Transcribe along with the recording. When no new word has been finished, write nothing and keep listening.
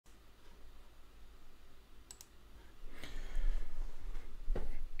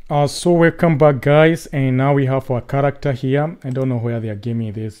So welcome back, guys, and now we have our character here. I don't know where they are giving me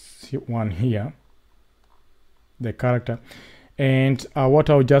this one here, the character. And what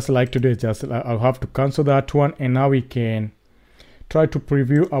I would just like to do is just I'll have to cancel that one, and now we can try to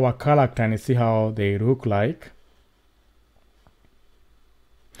preview our character and see how they look like.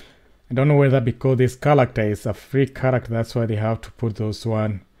 I don't know whether because this character is a free character, that's why they have to put those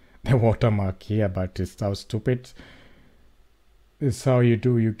one, the watermark here, but it's so stupid. This is how you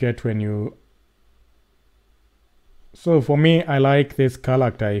get when you. So for me, I like this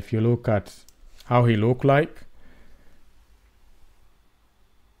character. If you look at how he look like,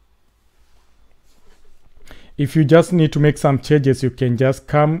 if you just need to make some changes, you can just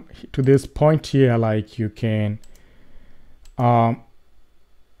come to this point here, like you can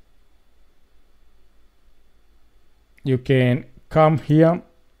come here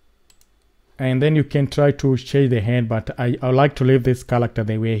and then you can try to change the hand, but I like to leave this character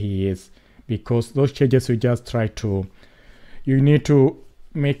the way he is, because those changes you just try to, you need to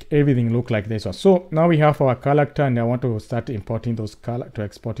make everything look like this one. So now we have our character, and I want to start importing those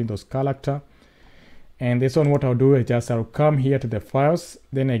exporting those character. And this one, what I'll do is just I'll come here to the files,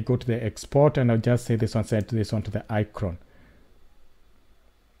 then I go to the export, and I'll just say this one, set this one to the Iclone.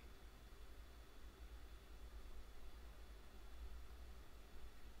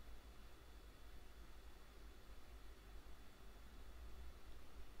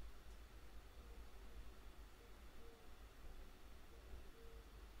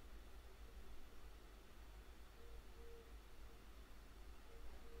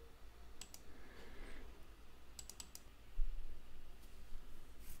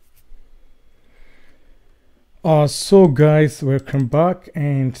 So guys, welcome back,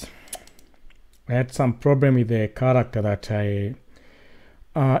 and I had some problem with the character that I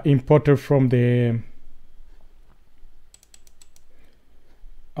imported from the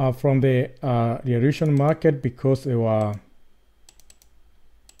Revolution market, because they were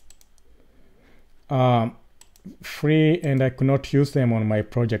free and I could not use them on my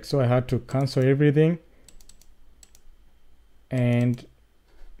project, so I had to cancel everything. And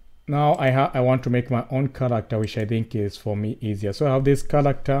now I want to make my own character, which I think is for me easier. So I have this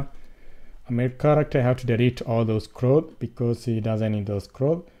character, I made character. I have to delete all those clothes because he doesn't need those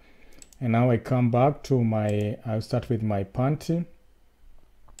clothes. And now I come back to my, I'll start with my panty.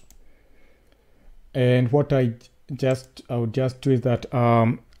 And what I'll just do is that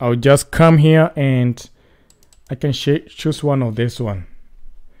I'll just come here and I can choose one of this one,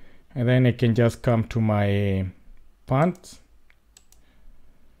 and then I can just come to my pants.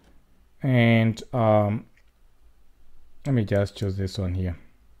 And let me just choose this one here.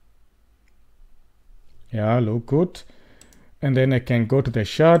 Yeah, look good. And then I can go to the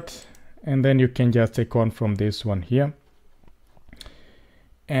shirt, and then you can just take one from this one here,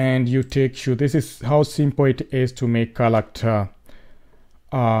 and you take shoe. This is how simple it is to make character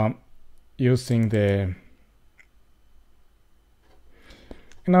using the.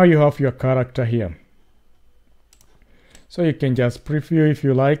 Now you have your character here, so you can just preview if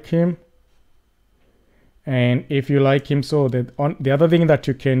you like him. And if you like him, so that on the other thing that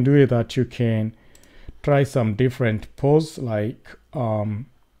you can do is that you can try some different pose, like yeah,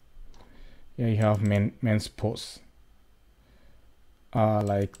 you have men's pose,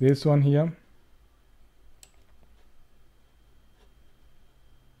 like this one here.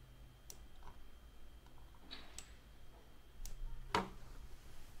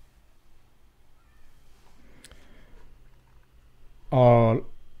 Or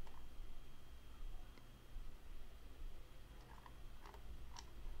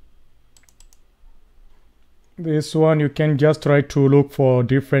this one, you can just try to look for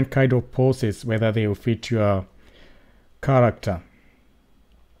different kind of poses, whether they will fit your character.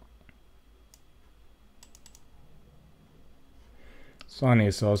 This one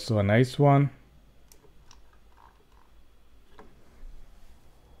is also a nice one.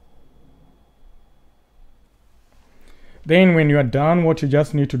 Then when you are done, what you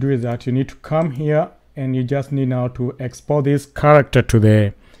just need to do is that you need to come here, and you just need now to export this character to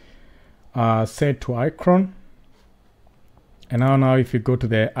the set to Iclone. And now if you go to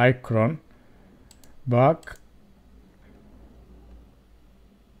the Iclone back,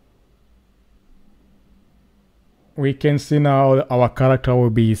 we can see now our character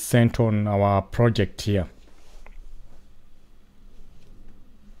will be sent on our project here.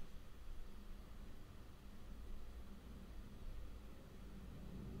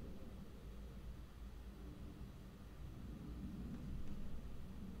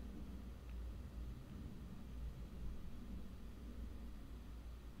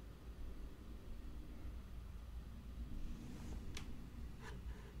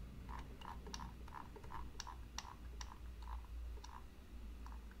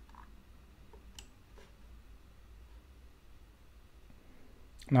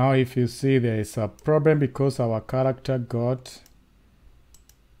 Now if you see, there is a problem because our character got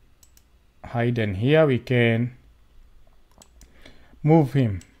hidden here. We can move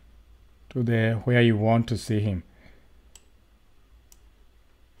him to the where you want to see him,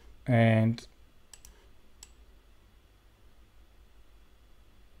 and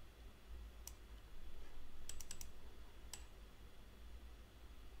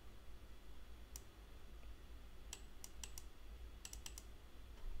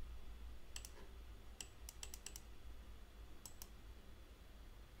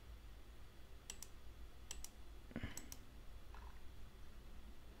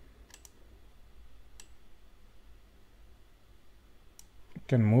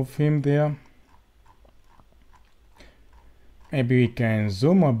can move him there. Maybe we can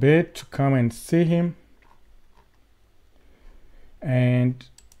zoom a bit to come and see him, and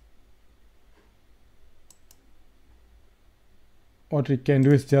what we can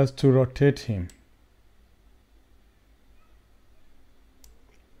do is just to rotate him.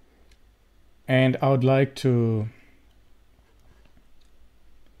 And I would like to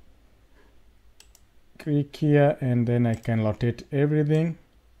click here, and then I can rotate everything.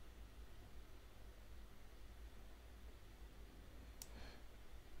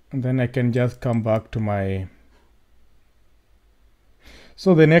 And then I can just come back to my...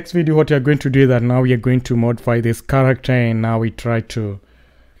 So the next video, what you're going to do is that now we are going to modify this character, and now we try to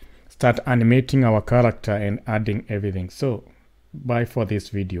start animating our character and adding everything. So bye for this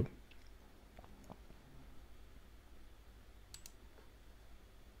video.